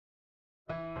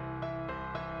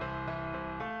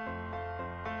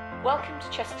Welcome to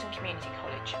Chesterton Community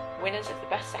College, winners of the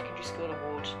Best Secondary School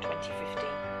Award 2015.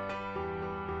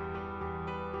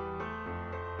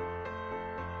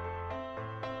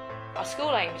 Our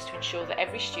school aim is to ensure that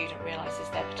every student realises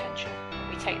their potential,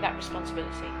 and we take that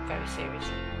responsibility very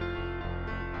seriously.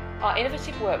 Our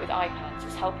innovative work with iPads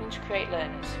is helping to create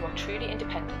learners who are truly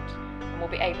independent and will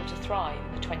be able to thrive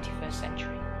in the 21st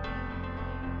century.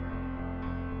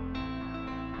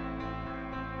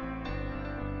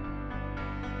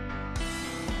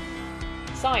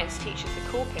 Science teaches the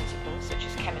core principles such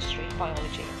as chemistry,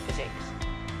 biology and physics,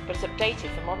 but is updated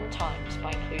for modern times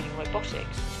by including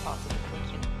robotics as part of the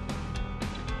curriculum.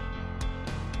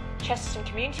 Chesterton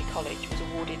Community College was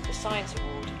awarded the Science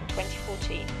Award in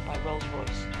 2014 by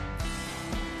Rolls-Royce.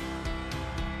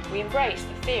 We embrace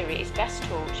that theory is best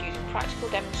taught using practical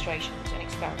demonstrations and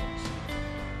experiments.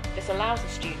 This allows the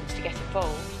students to get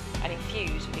involved and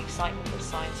infuse with the excitement that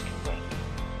science can bring.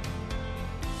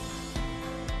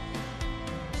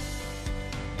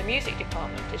 The music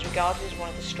department is regarded as one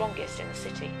of the strongest in the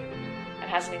city and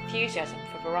has an enthusiasm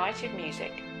for a variety of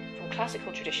music, from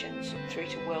classical traditions through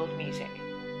to world music.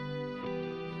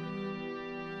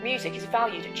 Music is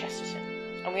valued at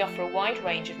Chesterton, and we offer a wide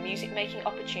range of music-making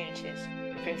opportunities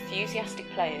for enthusiastic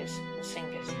players and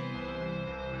singers.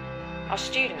 Our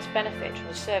students benefit from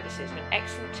the services of an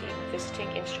excellent team of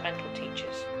visiting instrumental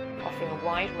teachers, offering a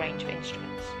wide range of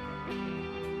instruments.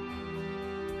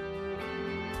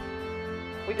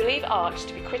 We believe art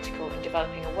to be critical in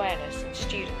developing awareness in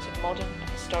students of modern and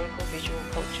historical visual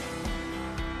culture.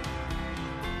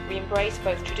 We embrace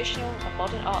both traditional and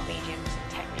modern art mediums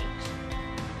and techniques.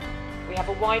 We have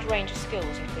a wide range of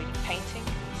skills including painting,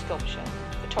 sculpture,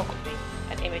 photography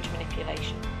and image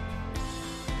manipulation.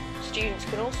 Students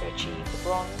can also achieve the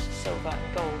Bronze, Silver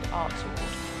and Gold Arts Award.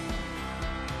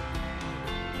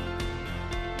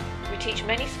 We teach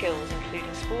many skills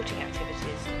including sporting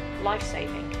activities,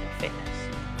 life-saving and fitness.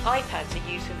 iPads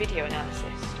are used for video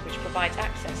analysis, which provides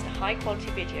access to high-quality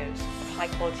videos of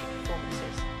high-quality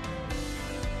performances.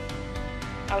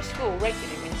 Our school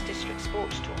regularly wins district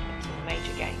sports tournaments in the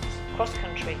major games,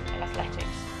 cross-country and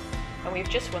athletics, and we have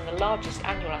just won the largest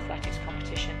annual athletics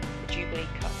competition, the Jubilee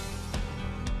Cup.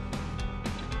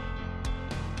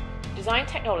 Design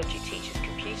technology teaches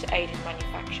computer-aided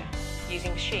manufacture,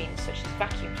 using machines such as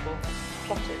vacuum formers,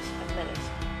 plotters and millers.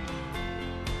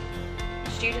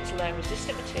 Students learn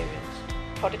resistant materials,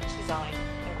 product design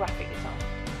and graphic design.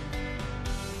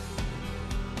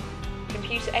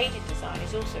 Computer-aided design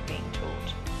is also being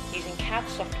taught, using CAD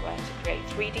software to create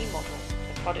 3D models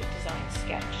of the product designs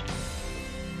sketched.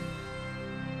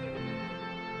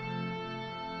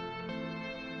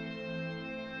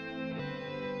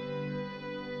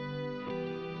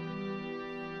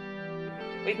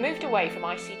 We've moved away from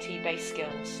ICT-based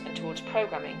skills and towards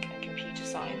programming and computer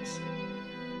science.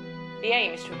 The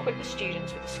aim is to equip the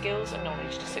students with the skills and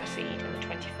knowledge to succeed in the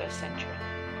 21st century.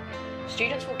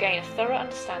 Students will gain a thorough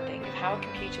understanding of how a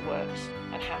computer works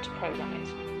and how to program it.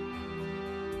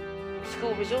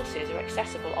 School resources are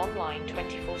accessible online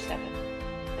 24/7,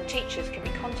 and teachers can be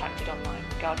contacted online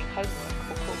regarding homework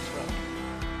or coursework.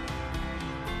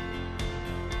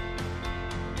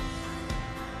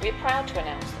 We are proud to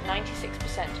announce that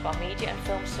 96% of our Media and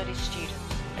Film Studies students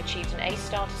achieved an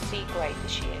A-star to C grade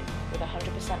this year with a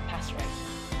 100% pass rate.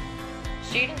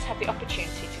 Students have the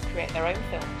opportunity to create their own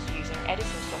films using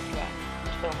editing software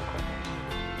and film equipment.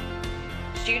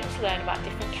 Students learn about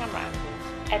different camera angles,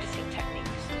 editing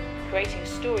techniques, creating a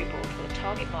storyboard for the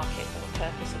target market and the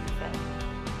purpose of the film.